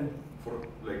 And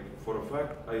for a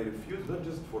fact, I refuse, not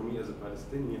just for me as a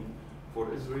Palestinian,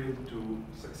 for Israel to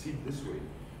succeed this way.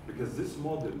 Because this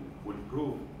model will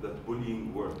prove that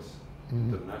bullying works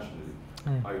internationally.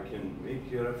 I can make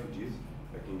refugees,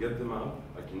 I can get them out,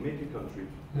 I can make a country,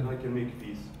 and I can make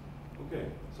peace. Okay,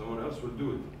 someone else will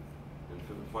do it in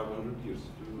 500 years,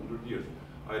 200 years.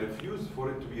 I refuse for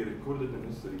it to be recorded in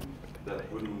history that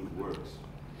bullying works.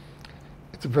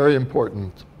 It's a very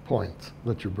important point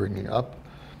that you're bringing up,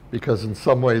 because in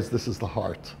some ways this is the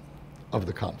heart of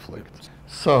the conflict.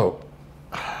 So,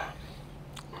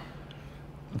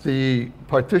 the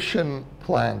partition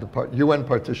plan, the UN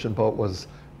partition vote was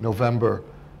November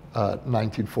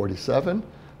 1947.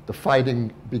 The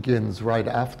fighting begins right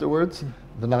afterwards.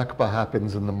 The Nakba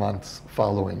happens in the months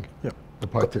following the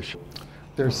partition.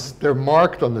 They're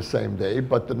marked on the same day,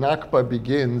 but the Nakba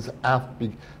begins after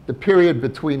the period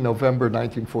between November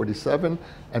 1947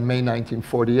 and May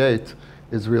 1948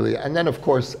 is really, and then of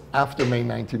course after May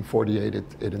 1948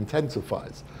 it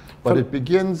intensifies. But it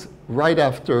begins right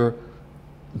after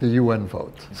the UN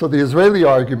vote. So the Israeli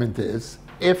argument is,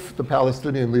 if the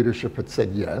Palestinian leadership had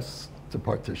said yes to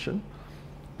partition,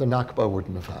 the Nakba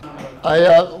wouldn't have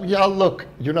happened. Yeah, look,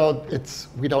 you know,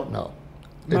 we don't know.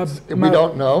 We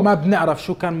don't know. ما بنعرف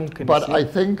شو كان ممكن But I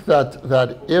think that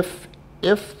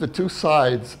if the two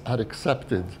sides had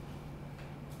accepted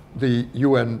the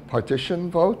UN partition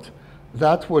vote,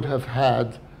 that would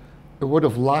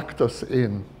have locked us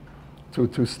in to a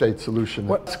two-state solution.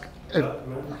 That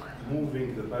meant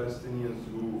moving the Palestinians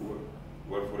who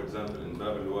were, for example, in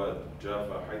Bab al-Wad,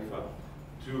 Jaffa, Haifa,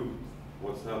 to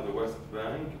what's now the West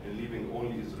Bank, and leaving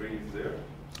only Israelis there.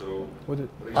 So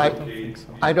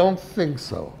I don't think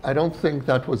so. I don't think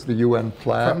that was the UN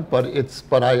plan, but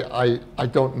I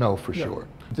don't know for sure.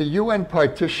 The UN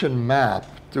partition map,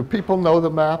 do people know the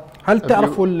map? هل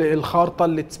تعرفوا الخارطة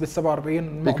اللي بال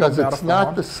 47؟ Because it's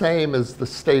not the same as the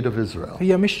state of Israel.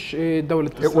 هي مش دولة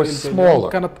It was إسرائيل.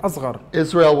 smaller. كانت أصغر.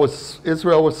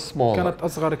 Israel was smaller. كانت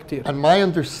أصغر كتير. And my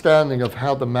understanding of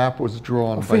how the map was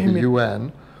drawn by the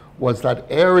UN was that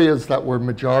areas that were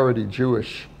majority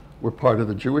Jewish were part of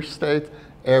the Jewish state,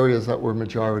 areas that were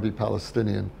majority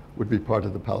Palestinian would be part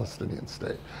of the Palestinian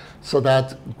state. So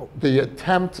that the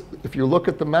attempt, if you look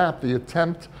at the map, the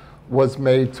attempt was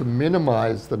made to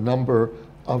minimize the number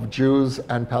of Jews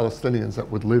and Palestinians that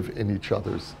would live in each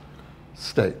other's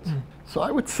state. So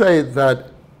I would say that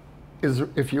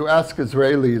if you ask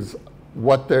Israelis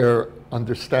what their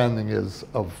understanding is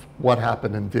of what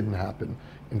happened and didn't happen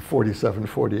in 47,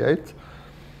 48,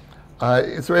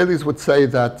 Israelis would say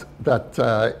that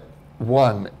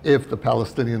one, if the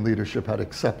Palestinian leadership had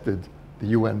accepted the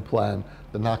UN plan,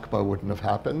 the Nakba wouldn't have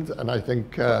happened. And I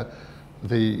think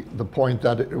the point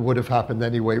that it would have happened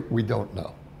anyway, we don't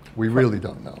know. We really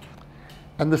don't know.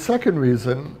 And the second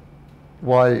reason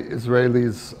why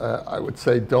Israelis, I would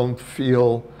say, don't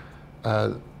feel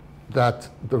that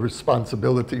the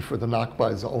responsibility for the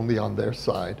Nakba is only on their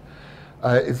side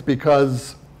is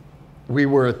because we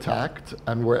were attacked,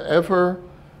 and wherever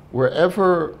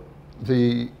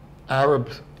the Arab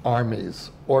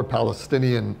armies or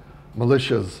Palestinian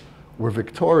militias were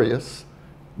victorious,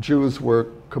 Jews were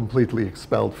completely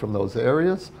expelled from those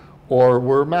areas or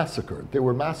were massacred. There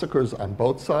were massacres on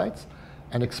both sides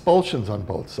and expulsions on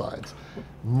both sides.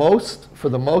 For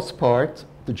the most part,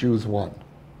 the Jews won.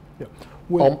 Yeah.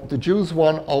 The Jews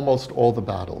won almost all the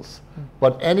battles.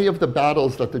 But any of the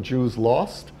battles that the Jews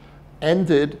lost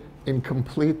ended in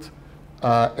complete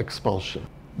expulsion.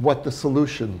 What the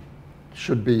solution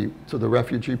should be to the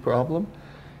refugee problem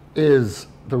is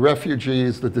the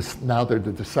refugees, now they're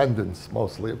the descendants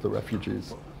mostly of the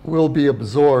refugees, will be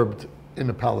absorbed in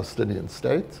a Palestinian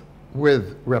state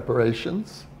with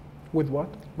reparations. With what?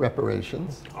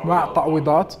 Reparations. مع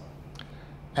تعويضات.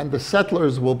 And the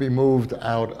settlers will be moved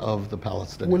out of the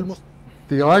Palestinians.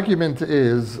 The argument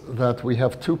is that we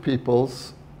have two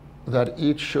peoples that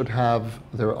each should have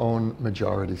their own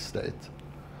majority state.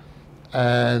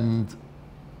 And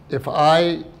if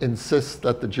I insist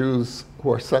that the Jews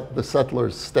who are the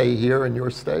settlers stay here in your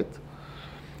state,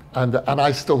 and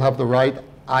I still have the right,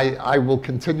 I will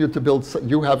continue to build,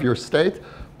 you have your state,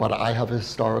 but I have a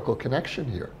historical connection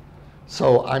here.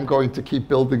 So I'm going to keep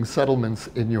building settlements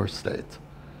in your state.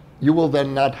 You will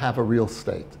then not have a real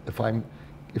state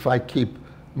if I keep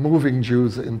moving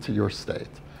Jews into your state.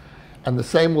 And the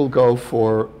same will go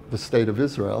for the state of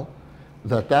Israel,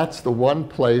 that's the one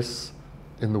place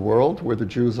in the world where the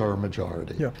Jews are a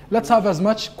majority. Yeah. Let's have as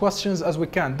much questions as we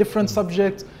can. Different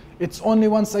subjects. It's only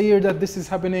once a year that this is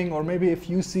happening, or maybe if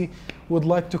Yossi would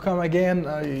like to come again,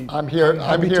 I'm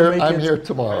here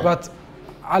tomorrow. But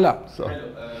Ala,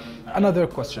 another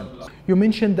question. You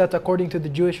mentioned that according to the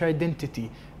Jewish identity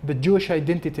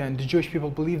and the Jewish people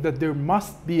believe that there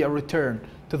must be a return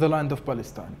to the land of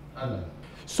Palestine.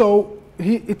 So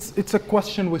it's a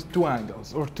question with two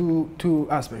angles or two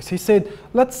aspects. He said,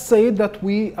 let's say that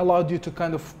we allowed you to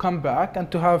kind of come back and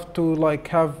to have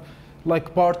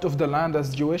part of the land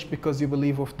as Jewish because you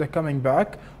believe of the coming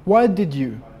back. Why did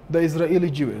you, the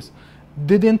Israeli Jews,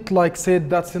 didn't say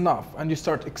that's enough and you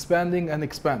start expanding and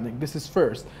expanding? This is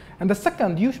first. And the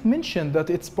second, you mentioned that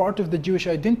it's part of the Jewish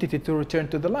identity to return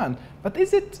to the land. But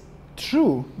is it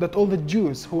true that all the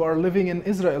Jews who are living in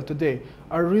Israel today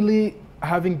are really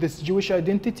having this Jewish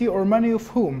identity, or many of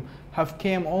whom have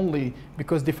came only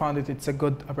because they found it's a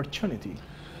good opportunity?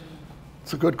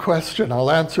 It's a good question. I'll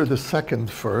answer the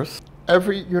second first.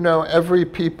 Every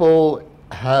people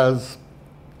has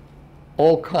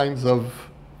all kinds of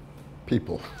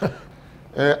people.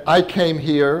 I came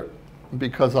here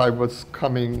because I was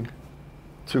coming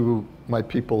to my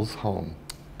people's home,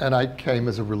 and I came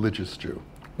as a religious Jew.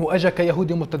 وأجا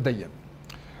كيهودي متدين.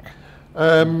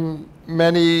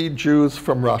 Many Jews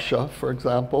from Russia, for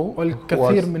example, who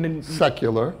are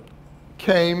secular,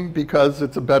 came because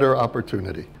it's a better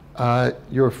opportunity.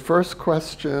 Your first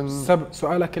question.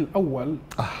 سؤالك الأول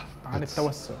عن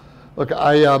التوسع. Look,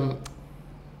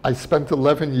 I spent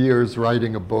 11 years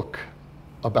writing a book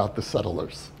about the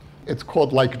settlers. It's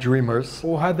called Like Dreamers.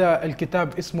 وهذا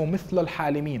الكتاب اسمه مثل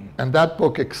الحالمين. And that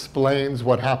book explains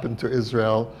what happened to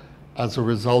Israel as a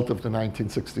result of the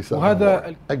 1967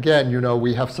 war. Again,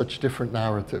 we have such different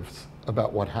narratives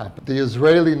about what happened. The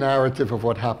Israeli narrative of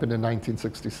what happened in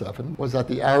 1967 was that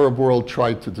the Arab world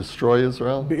tried to destroy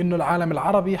Israel. بإنه العالم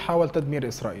العربي حاول تدمير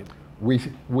إسرائيل.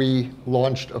 We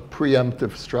launched a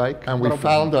preemptive strike, and we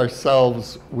found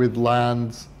ourselves with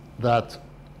lands that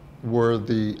were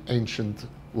the ancient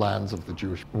lands of the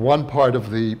Jewish. One part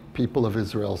of the people of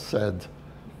Israel said,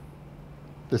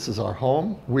 this is our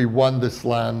home. We won this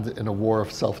land in a war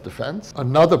of self-defense.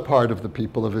 Another part of the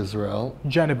people of Israel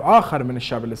جانب آخر من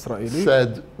الشعب الإسرائيلي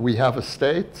said, we have a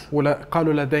state.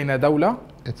 قالوا لدينا دولة.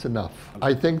 It's enough.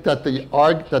 I think that the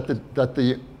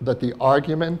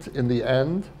argument in the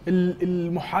end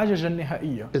المحاججة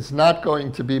النهائية is not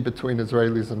going to be between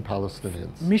Israelis and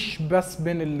Palestinians. مش بس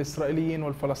بين الإسرائيليين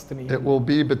والفلسطينيين.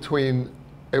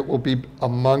 It will be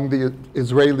among the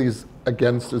Israelis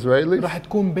against Israelis. راح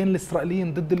تكون بين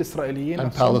الإسرائيليين ضد الإسرائيليين.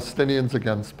 And Palestinians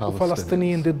against Palestinians.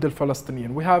 وفلسطينيين ضد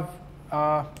الفلسطينيين. We have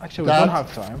actually we don't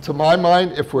have time. To my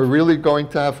mind, if we're really going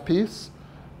to have peace,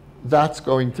 that's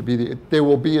going to be there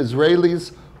will be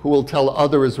Israelis who will tell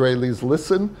other Israelis,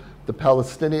 listen, the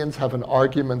Palestinians have an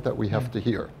argument that we have to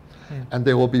hear. And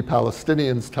there will be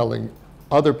Palestinians telling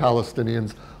other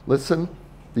Palestinians, listen,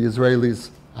 the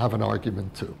Israelis have an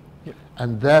argument too. Yeah.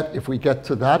 And that if we get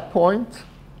to that point,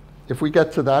 in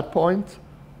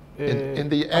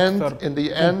the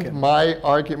end, my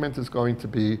argument is going to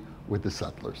be with the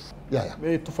settlers. Yeah.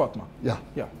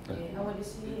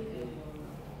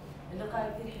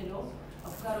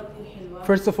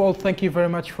 First of all, thank you very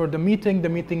much for the meeting. The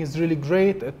meeting is really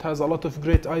great. It has a lot of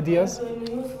great ideas.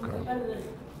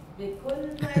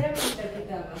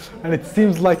 And it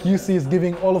seems like Yossi is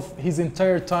giving all of his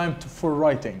entire time for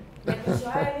writing.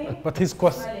 But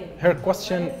her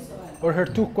question, or her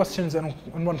two questions and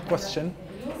one question.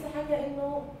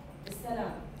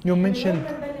 You mentioned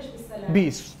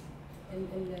peace.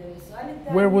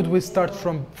 Where would we start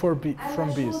from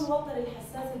peace?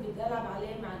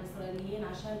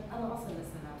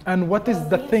 And what is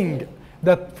the thing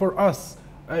that for us,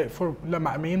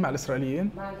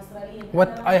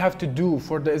 what I have to do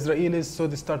for the Israelis so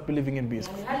they start believing in peace?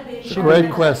 It's a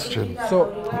great question.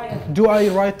 So, do I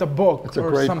write a book it's a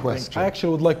or great something? Question. I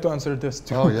actually would like to answer this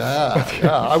too. Oh yeah.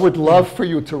 I would love for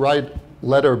you to write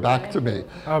letter back to me.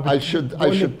 I should.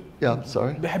 Yeah,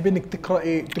 sorry. بحب انك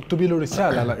تكتبي له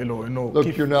رسالة له إنه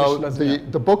Look, you know,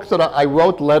 the book that I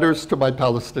wrote letters to my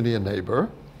Palestinian neighbor,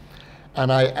 and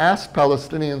I asked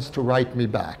Palestinians to write me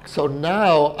back. So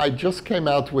now I just came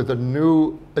out with a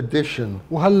new edition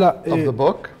of the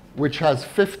book, which has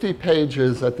 50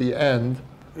 pages at the end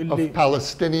of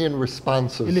Palestinian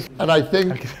responses. And I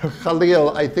think,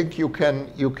 Khalil, I think you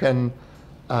can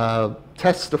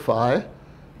testify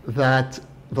that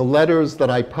the letters that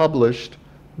I published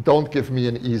don't give me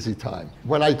an easy time.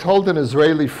 When I told an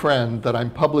Israeli friend that I'm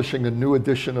publishing a new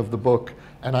edition of the book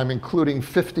and I'm including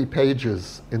 50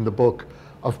 pages in the book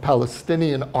of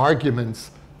Palestinian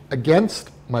arguments against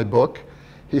my book,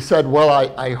 he said, well,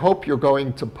 I hope you're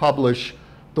going to publish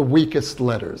the weakest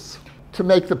letters to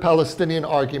make the Palestinian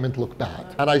argument look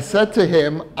bad. And I said to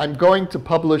him, I'm going to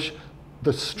publish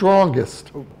the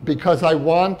strongest because I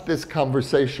want this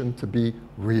conversation to be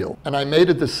real. And I made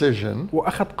a decision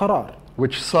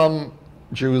which some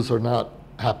Jews are not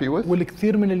happy with,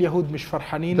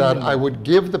 that I would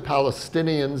give the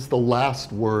Palestinians the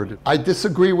last word. I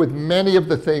disagree with many of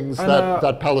the things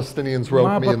that Palestinians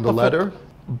wrote me in the letter,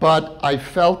 but I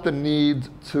felt the need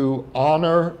to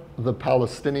honor the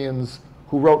Palestinians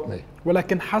who wrote me, who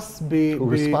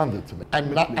responded to me,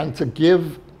 and to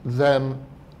give them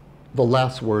the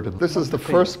last word. This is the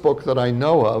first book that I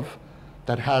know of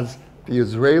that has the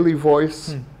Israeli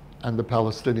voice and the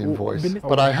Palestinian voice.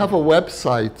 But I have a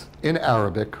website in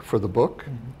Arabic for the book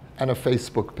and a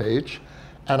Facebook page.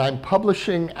 And I'm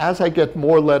publishing, as I get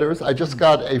more letters, I just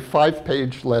got a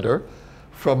 5-page letter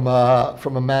from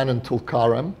a man in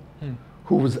Tulkarem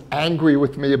who was angry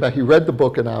with me about, he read the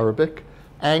book in Arabic,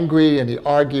 angry, and he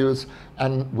argues.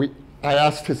 And I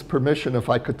asked his permission if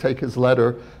I could take his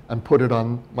letter and put it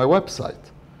on my website.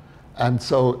 And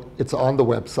so it's on the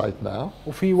website now.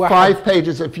 5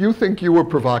 pages. If you think you were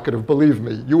provocative, believe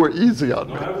me, you were easy on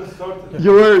me. I haven't started.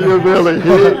 You're really,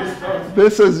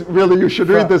 this is really, you should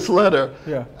read this letter.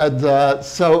 Yeah. And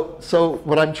so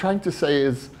what I'm trying to say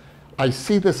is, I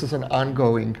see this as an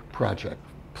ongoing project.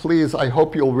 Please, I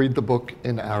hope you'll read the book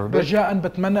in Arabic. رجاء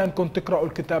بتمنى انكم تقرأوا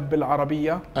الكتاب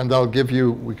بالعربية. And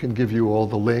we can give you all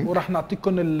the link. ورح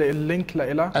نعطيكم اللينك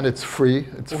لإلها. And it's free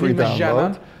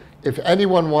download. If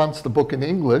anyone wants the book in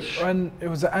English,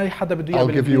 I'll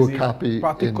give you a copy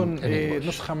in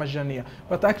English.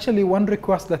 But actually, one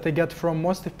request that I get from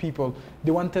most of people,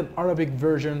 they want an Arabic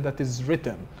version that is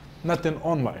written, not an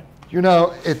online. You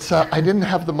know, it's I didn't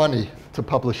have the money to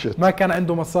publish it. ما كان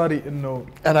عنده مصاري إنه.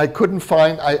 And I couldn't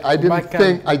find. I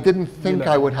didn't think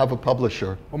I would have a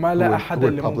publisher who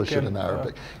would publish it in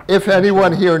Arabic. If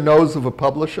anyone here knows of a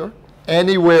publisher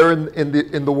anywhere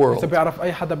in the world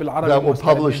that will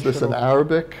publish this in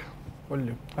Arabic,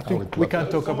 I think we can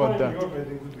talk about that.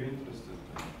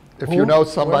 If you know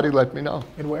somebody, let me know.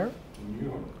 In where? In New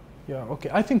York. Yeah, okay.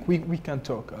 I think we can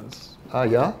talk as.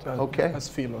 Yeah? Okay. As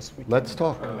Philos. Let's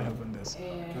talk.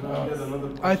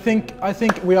 I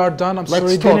think we are done. I'm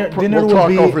sorry.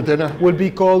 Dinner will be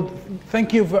called.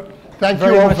 Thank you Thank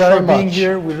you all very for being much.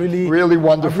 here. We really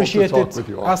wonderful appreciate to talk it. with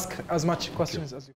you all. Ask as much questions as you